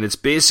figure, and it's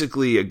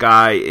basically a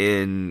guy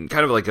in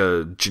kind of like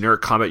a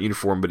generic combat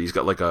uniform, but he's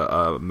got like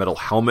a metal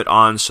helmet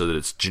on so that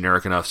it's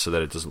generic enough so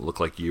that it doesn't look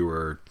like you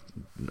or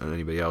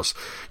anybody else.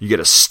 You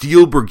get a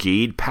Steel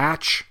Brigade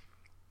patch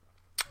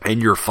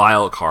and your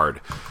file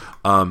card.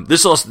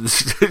 This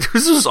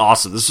was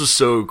awesome. This was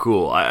so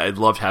cool. I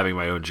loved having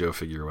my own Joe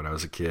figure when I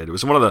was a kid. It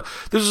was this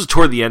was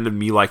toward the end of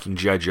me liking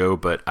G.I. Joe,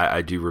 but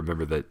I do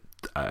remember that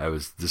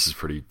this is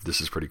pretty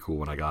cool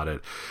when I got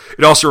it.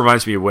 It also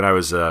reminds me of when I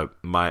was,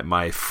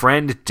 my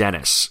friend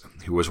Dennis,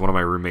 who was one of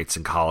my roommates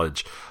in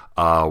college,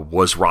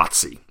 was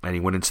ROTC, and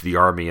he went into the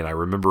Army, and I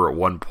remember at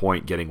one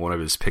point getting one of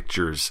his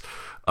pictures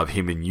of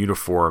him in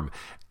uniform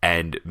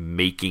and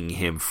making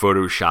him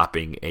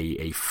photoshopping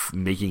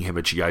making him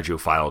a G.I. Joe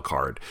file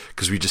card,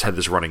 because we just had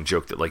this running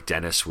joke that like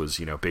Dennis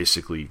was,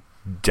 basically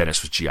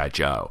Dennis was G.I.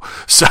 Joe.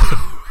 So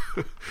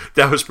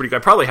that was pretty good. I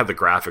probably have the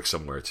graphic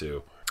somewhere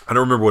too. I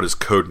don't remember what his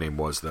code name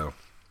was though.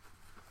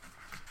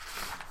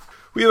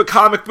 We have a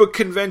comic book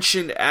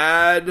convention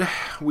ad.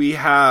 We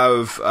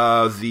have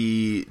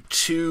the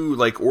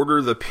 2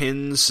 order the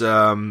pins,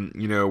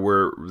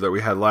 that we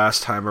had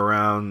last time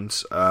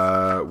around.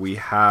 We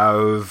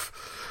have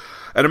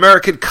an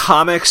American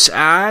Comics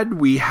ad.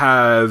 We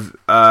have,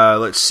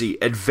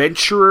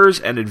 Adventurers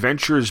and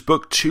Adventurers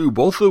Book 2,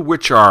 both of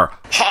which are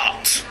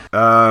hot.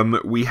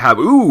 We have,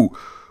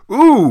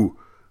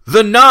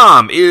 the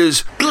Nom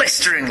is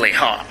blisteringly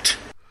hot.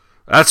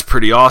 That's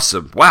pretty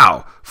awesome.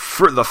 Wow.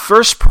 For the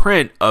first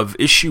print of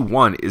issue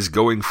 1 is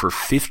going for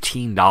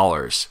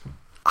 $15.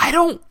 I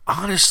don't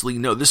honestly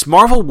know. This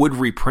Marvel would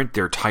reprint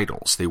their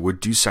titles. They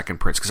would do second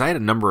prints, because I had a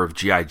number of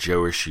G.I.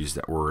 Joe issues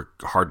that were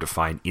hard to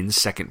find in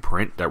second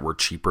print that were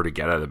cheaper to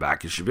get out of the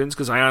back issue bins,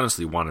 because I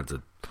honestly wanted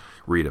to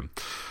read them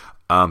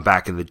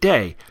back in the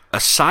day.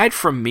 Aside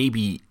from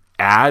maybe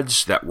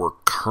ads that were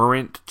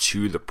current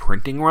to the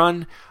printing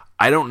run,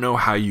 I don't know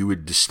how you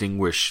would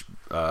distinguish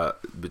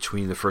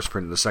between the first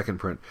print and the second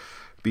print.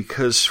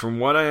 Because from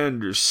what I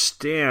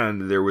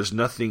understand, there was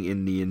nothing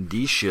in the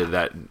indicia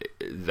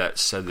that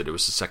said that it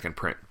was the second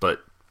print.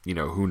 But,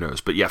 who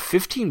knows. But yeah,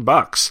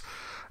 $15.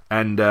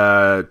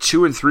 And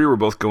 2 and 3 were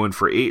both going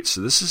for $8.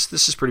 So this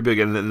is pretty big.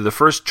 And then the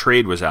first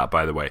trade was out,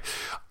 by the way.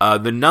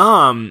 The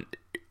Nom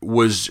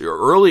was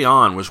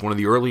one of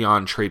the early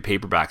on trade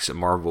paperbacks that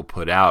Marvel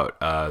put out.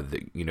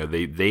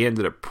 They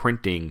ended up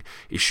printing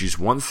issues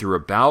 1 through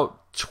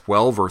about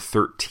 12 or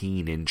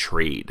 13 in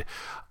trade.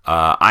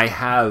 I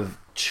have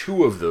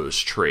 2 of those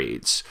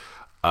trades,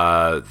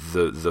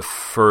 the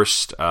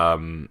first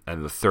and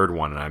the third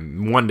one,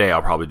 and one day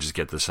I'll probably just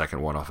get the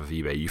second one off of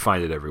eBay. You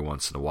find it every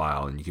once in a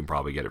while, and you can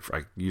probably get it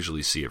I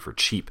usually see it for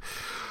cheap.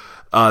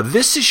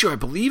 This issue, I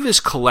believe, is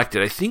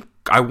collected.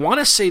 I want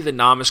to say the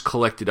Nam is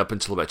collected up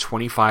until about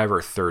 25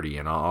 or 30,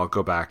 and I'll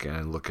go back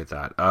and look at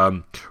that.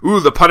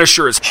 The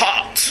Punisher is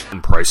hot,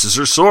 and prices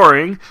are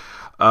soaring.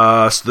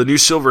 So the new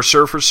Silver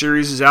Surfer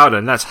series is out,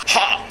 and that's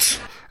hot.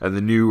 And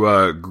the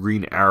new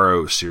Green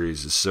Arrow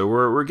series is. So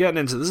we're getting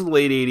into this. Is the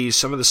late 80s.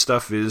 Some of the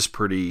stuff is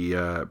pretty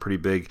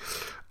big.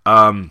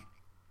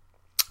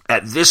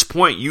 At this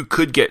point, you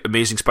could get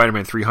Amazing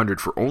Spider-Man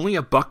 300 for only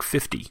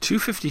 $1.50.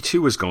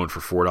 252 is going for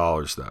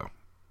 $4 though.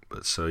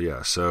 But so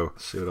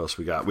see what else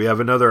we got. We have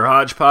another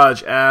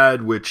Hodgepodge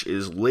ad, which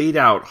is laid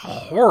out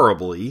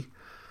horribly.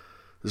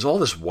 There's all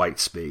this white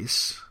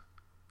space.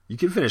 You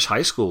can finish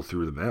high school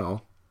through the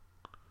mail.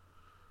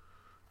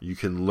 You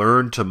can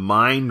learn to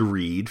mind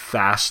read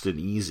fast and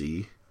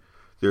easy.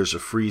 There's a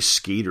free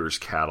Skaters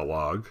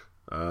catalog.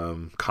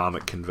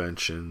 Comic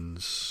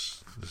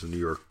conventions. There's a New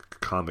York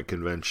comic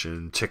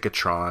convention.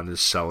 Ticketron is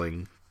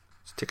selling.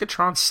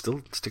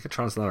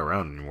 Ticketron's not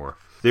around anymore.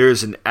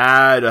 There's an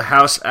ad, a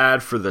house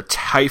ad for the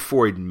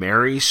Typhoid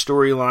Mary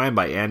storyline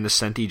by Ann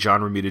Nesenti, John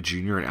Romita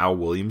Jr., and Al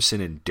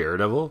Williamson in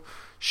Daredevil.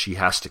 She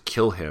has to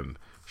kill him.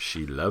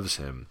 She loves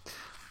him.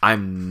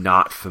 I'm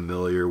not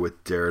familiar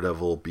with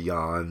Daredevil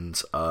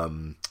beyond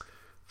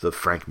the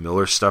Frank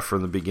Miller stuff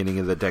from the beginning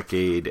of the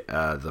decade,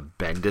 the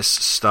Bendis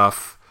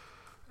stuff,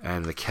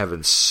 and the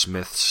Kevin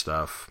Smith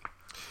stuff.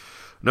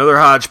 Another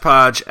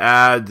Hodgepodge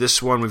ad. This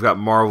one, we've got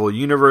Marvel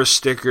Universe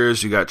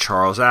stickers. We got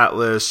Charles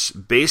Atlas.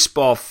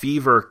 Baseball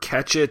Fever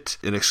Catch It.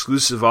 An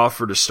exclusive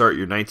offer to start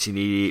your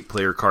 1988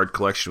 player card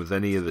collection with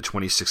any of the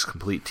 26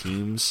 complete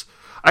teams.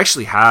 I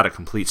actually had a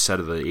complete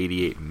set of the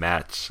 88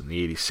 Mets and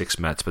the 86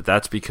 Mets, but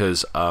that's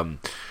because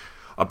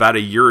about a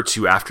year or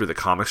two after the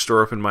comic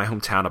store opened in my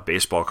hometown, a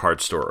baseball card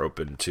store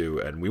opened too,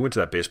 and we went to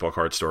that baseball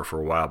card store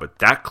for a while, but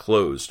that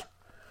closed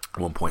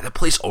at one point. That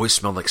place always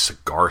smelled like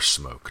cigar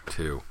smoke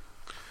too.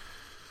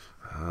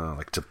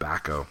 Like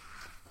tobacco.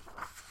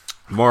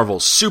 Marvel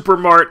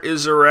Supermart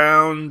is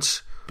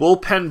around.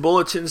 Bullpen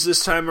Bulletins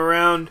this time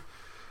around.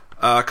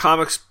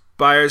 Comics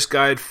Buyer's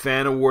Guide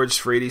Fan Awards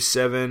for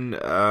 87.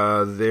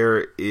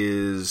 There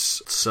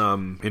is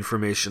some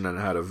information on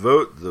how to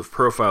vote. The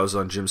profiles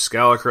on Jim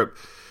Scalacrip.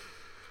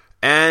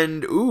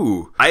 And,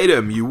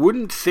 item. You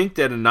wouldn't think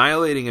that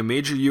annihilating a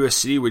major U.S.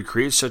 city would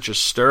create such a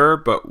stir,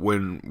 but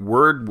when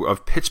word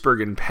of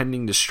Pittsburgh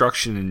impending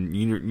destruction in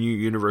New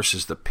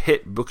Universe's The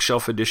Pit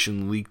bookshelf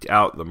edition leaked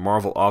out, the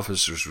Marvel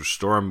officers were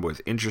stormed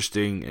with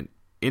interested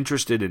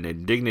and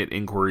indignant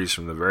inquiries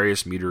from the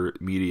various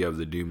media of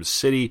the doomed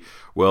city,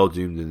 well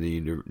doomed in the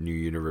new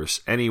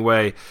universe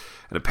anyway.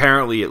 And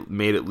apparently it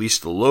made at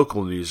least the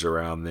local news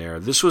around there.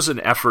 This was an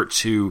effort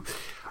to...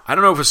 I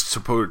don't know if it's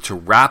supposed to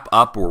wrap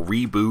up or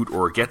reboot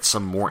or get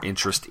some more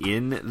interest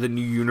in the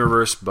new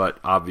universe, but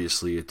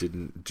obviously it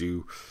didn't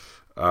do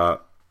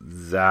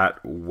that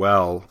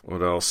well.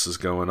 What else is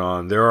going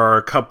on? There are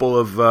a couple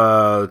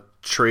of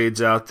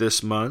trades out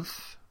this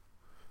month.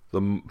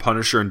 The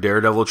Punisher and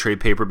Daredevil trade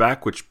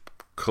paperback, which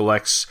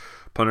collects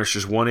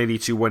Punishers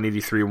 182,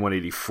 183, and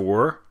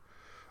 184.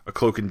 A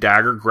Cloak and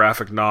Dagger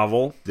graphic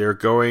novel. They're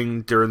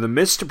in the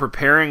midst of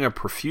preparing a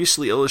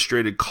profusely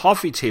illustrated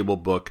coffee table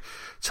book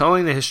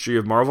telling the history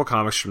of Marvel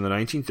Comics from the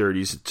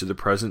 1930s to the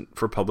present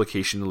for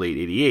publication in late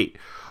 88.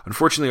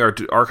 Unfortunately, our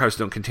archives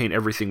don't contain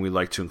everything we'd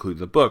like to include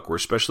in the book. We're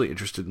especially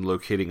interested in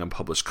locating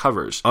unpublished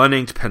covers,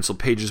 uninked pencil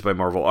pages by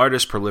Marvel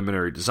artists,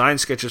 preliminary design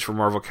sketches for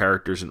Marvel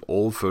characters, and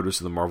old photos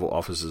of the Marvel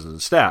offices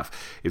and staff.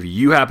 If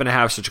you happen to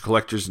have such a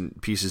collector's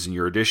pieces in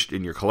your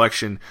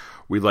collection,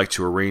 we'd like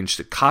to arrange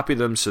to copy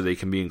them so they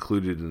can be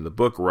included in the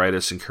book. Write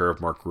us in care of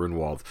Mark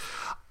Grunwald.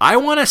 I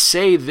want to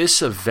say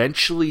this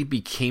eventually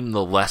became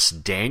the Les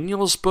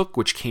Daniels book,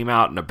 which came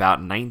out in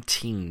about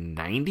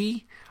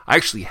 1990. I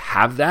actually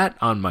have that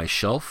on my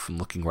shelf. I'm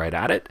looking right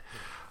at it.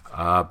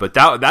 But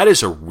that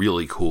is a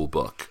really cool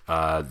book.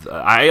 I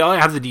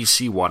have the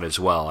DC one as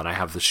well, and I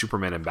have the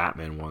Superman and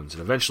Batman ones.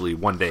 And eventually,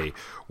 one day,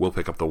 we'll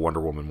pick up the Wonder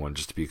Woman one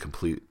just to be a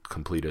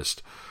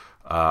completist.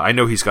 I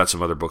know he's got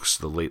some other books.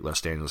 The late Les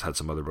Daniels had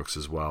some other books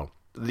as well.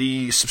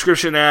 The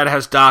subscription ad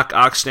has Doc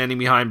Ock standing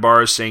behind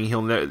bars saying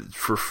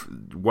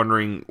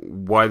wondering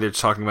why they're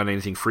talking about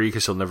anything free,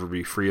 because he'll never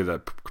be free of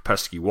that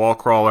pesky wall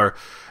crawler.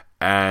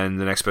 And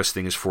the next best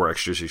thing is 4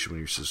 extras when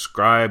you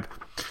subscribe.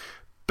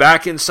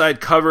 Back inside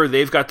cover,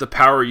 they've got the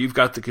power, you've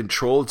got the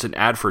control. It's an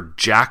ad for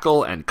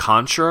Jackal and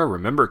Contra.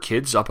 Remember,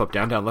 kids, up,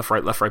 down, left,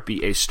 right,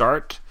 B, A,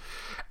 start.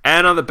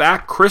 And on the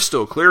back,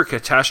 Crystal, Clear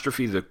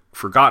Catastrophe, The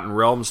Forgotten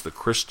Realms, The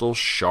Crystal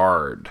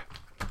Shard,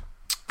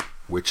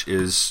 which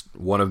is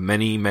one of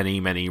many, many,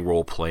 many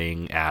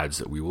role-playing ads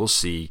that we will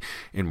see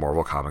in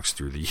Marvel Comics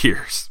through the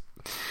years.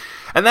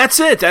 And that's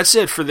it. That's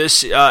it for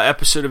this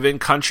episode of In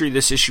Country,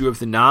 this issue of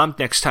the Nam.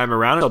 Next time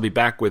around, I'll be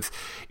back with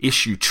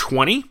issue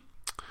 20.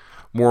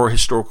 More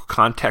historical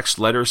context,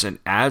 letters, and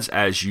ads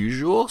as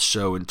usual.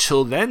 So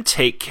until then,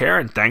 take care,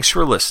 and thanks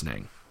for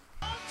listening.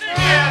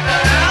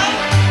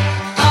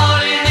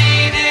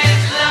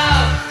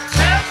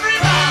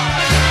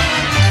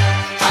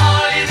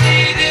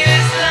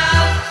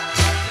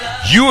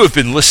 You have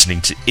been listening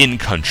to In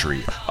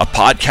Country, a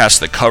podcast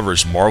that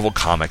covers Marvel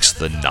Comics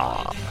The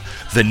Nom.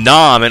 The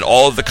Nom and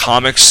all of the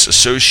comics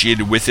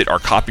associated with it are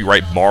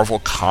copyright Marvel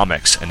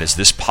Comics, and as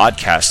this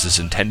podcast is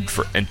intended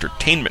for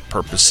entertainment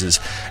purposes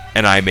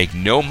and I make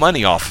no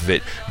money off of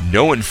it,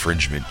 no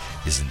infringement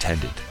is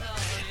intended.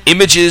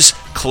 Images,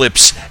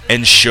 clips,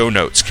 and show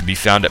notes can be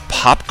found at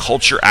Pop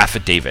Culture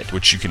Affidavit,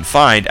 which you can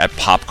find at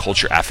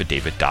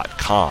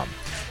popcultureaffidavit.com.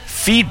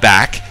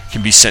 Feedback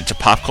can be sent to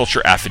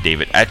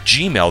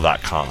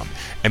popcultureaffidavit@gmail.com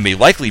and may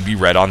likely be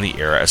read on the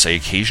air as I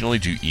occasionally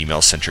do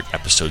email-centric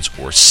episodes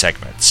or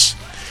segments.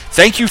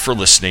 Thank you for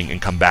listening,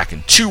 and come back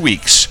in 2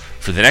 weeks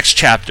for the next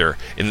chapter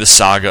in the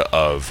saga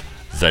of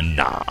The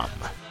Nom.